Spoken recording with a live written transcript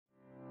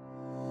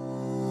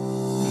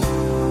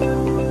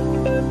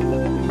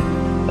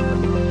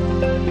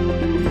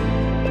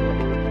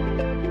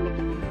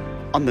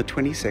On the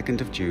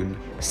 22nd of June,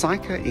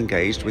 SAICA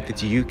engaged with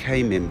its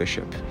UK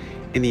membership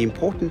in the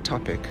important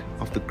topic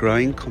of the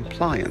growing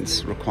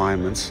compliance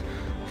requirements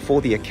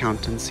for the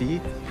accountancy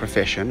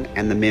profession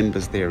and the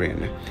members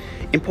therein.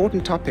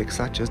 Important topics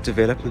such as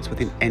developments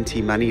within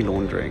anti-money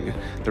laundering,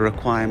 the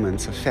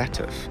requirements of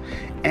FATF,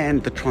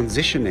 and the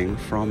transitioning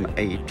from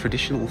a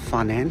traditional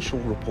financial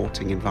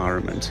reporting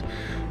environment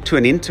to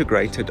an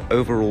integrated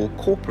overall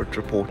corporate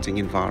reporting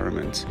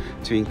environment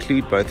to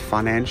include both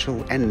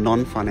financial and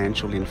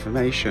non-financial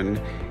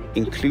information,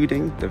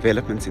 including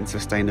developments in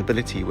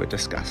sustainability, were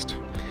discussed.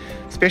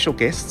 Special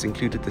guests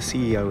included the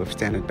CEO of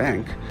Standard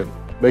Bank.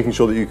 Making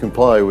sure that you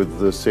comply with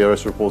the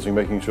CRS reporting,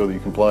 making sure that you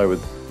comply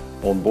with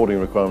onboarding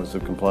requirements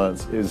of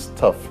compliance is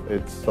tough.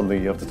 It's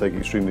something you have to take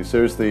extremely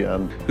seriously.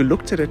 And who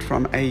looked at it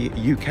from a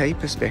UK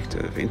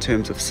perspective in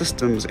terms of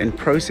systems and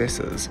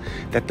processes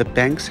that the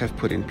banks have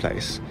put in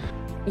place.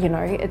 You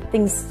know,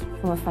 things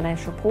from a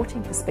financial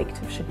reporting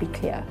perspective should be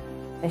clear.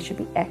 They should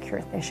be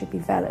accurate, they should be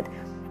valid.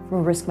 From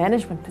a risk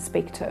management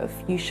perspective,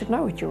 you should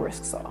know what your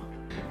risks are.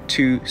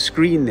 To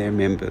screen their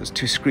members,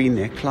 to screen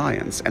their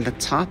clients, and the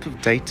type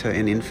of data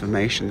and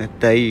information that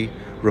they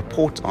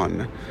report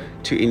on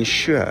to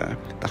ensure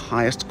the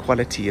highest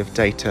quality of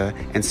data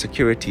and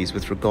securities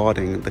with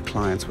regarding the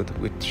clients with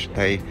which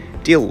they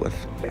deal with.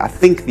 I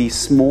think the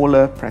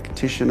smaller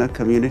practitioner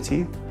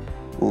community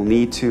will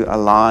need to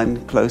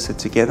align closer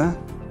together,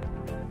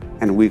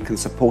 and we can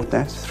support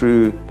that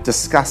through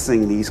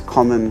discussing these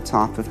common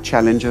type of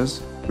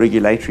challenges,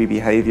 regulatory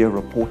behavior,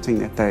 reporting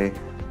that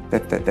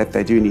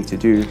they do need to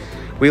do.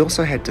 We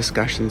also had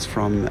discussions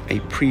from a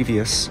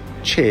previous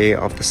chair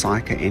of the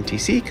SAICA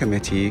NTC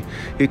committee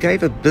who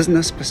gave a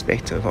business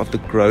perspective of the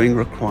growing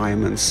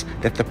requirements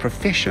that the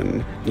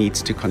profession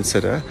needs to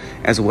consider,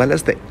 as well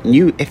as the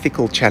new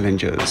ethical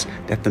challenges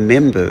that the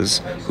members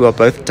who are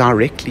both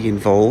directly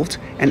involved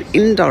and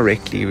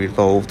indirectly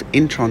involved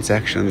in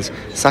transactions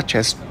such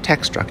as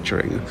tax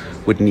structuring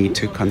would need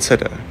to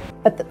consider.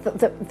 But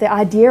the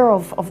idea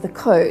of the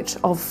code,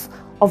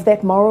 of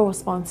that moral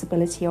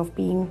responsibility of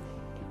being,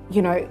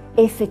 you know,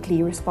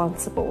 ethically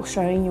responsible,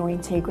 showing your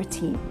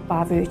integrity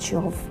by virtue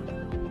of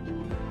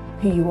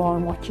who you are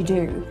and what you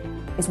do,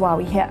 is why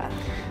we're here.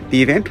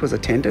 The event was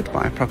attended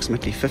by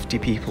approximately 50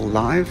 people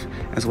live,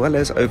 as well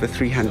as over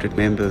 300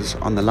 members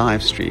on the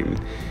live stream.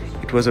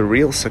 It was a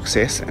real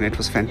success, and it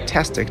was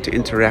fantastic to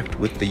interact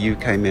with the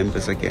UK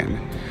members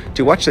again.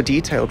 To watch the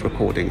detailed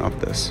recording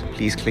of this,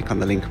 please click on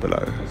the link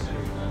below.